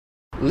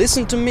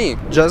Listen to me.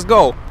 Just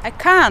go. I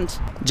can't.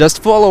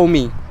 Just follow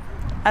me.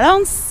 I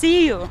don't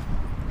see you.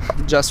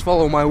 Just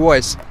follow my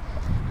voice.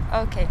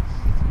 Okay.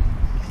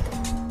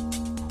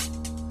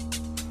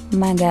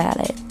 My God,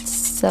 it's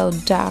so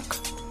dark.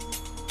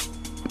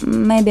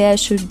 Maybe I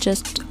should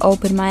just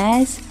open my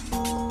eyes?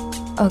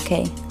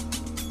 Okay.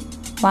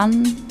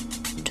 1,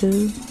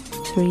 2,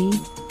 3.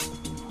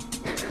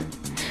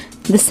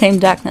 The same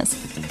darkness.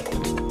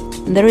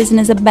 The reason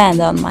is a band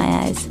on my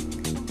eyes.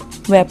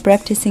 We are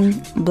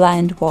practicing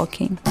blind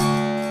walking.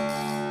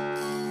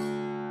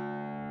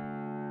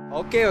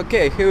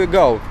 Okay, here we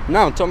go.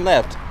 Now turn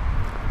left.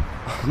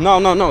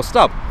 No,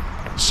 stop.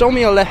 Show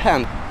me your left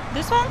hand.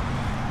 This one?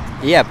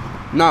 Yep.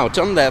 Now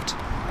turn left.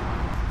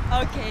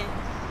 Okay.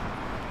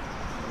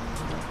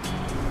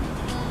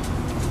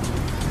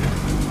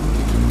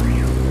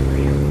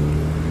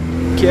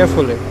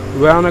 Carefully.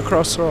 We're on a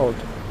crossroad.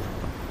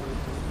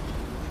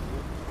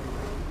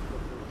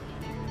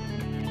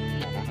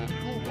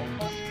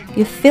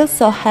 You feel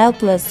so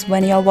helpless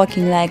when you're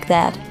walking like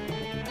that.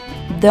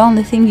 The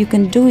only thing you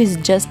can do is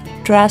just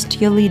trust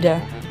your leader,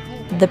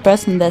 the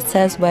person that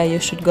says where you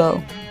should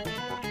go.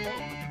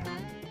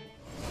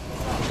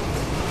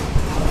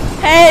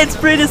 Hey, it's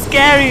pretty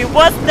scary.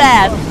 What's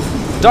that?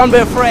 Don't be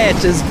afraid,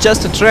 it's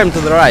just a tram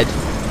to the right.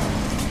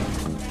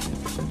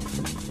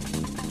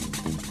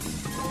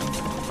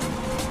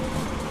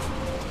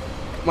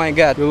 My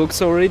God, you look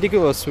so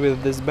ridiculous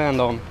with this band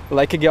on,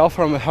 like a girl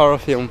from a horror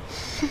film.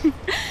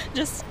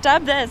 Just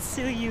stop that,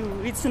 silly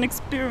you. It's an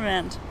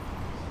experiment.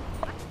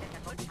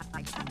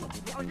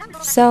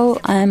 So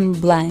I'm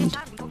blind.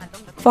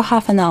 For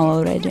half an hour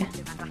already.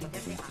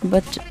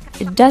 But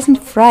it doesn't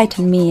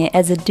frighten me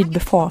as it did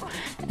before,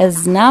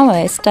 as now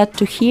I start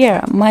to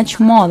hear much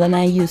more than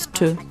I used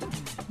to.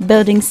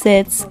 Building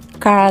sets,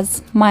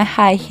 cars, my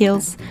high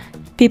heels,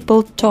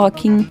 people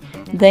talking,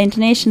 the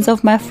intonations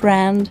of my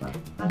friend,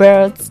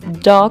 birds,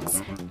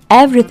 dogs,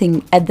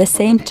 everything at the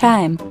same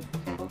time.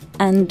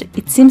 And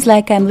it seems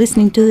like I'm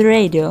listening to the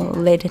radio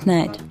late at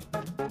night.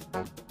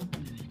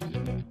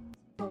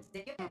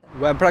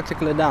 We're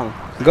practically done.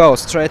 Go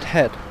straight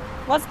ahead.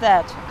 What's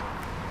that?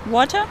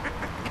 Water?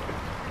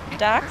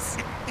 Ducks?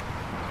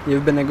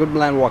 You've been a good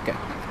blind walker.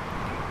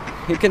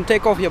 You can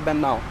take off your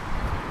band now.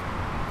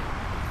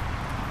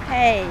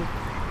 Hey.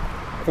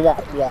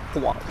 Quack, quack,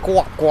 quack,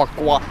 quack, quack,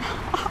 quack.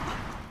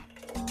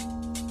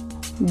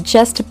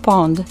 Just a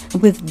pond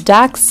with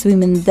ducks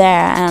swimming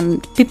there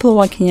and people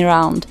walking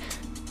around.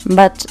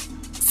 But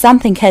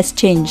something has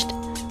changed.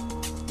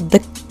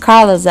 The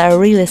colors are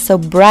really so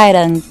bright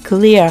and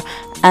clear,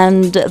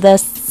 and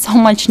there's so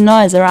much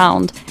noise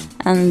around,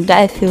 and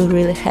I feel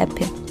really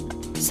happy.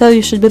 So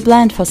you should be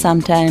blind for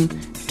some time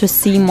to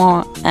see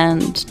more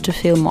and to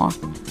feel more.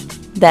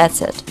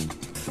 That's it.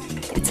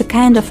 It's a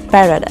kind of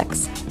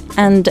paradox,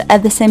 and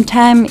at the same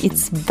time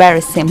it's very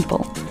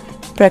simple,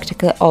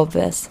 practically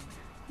obvious.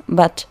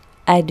 But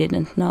I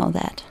didn't know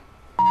that.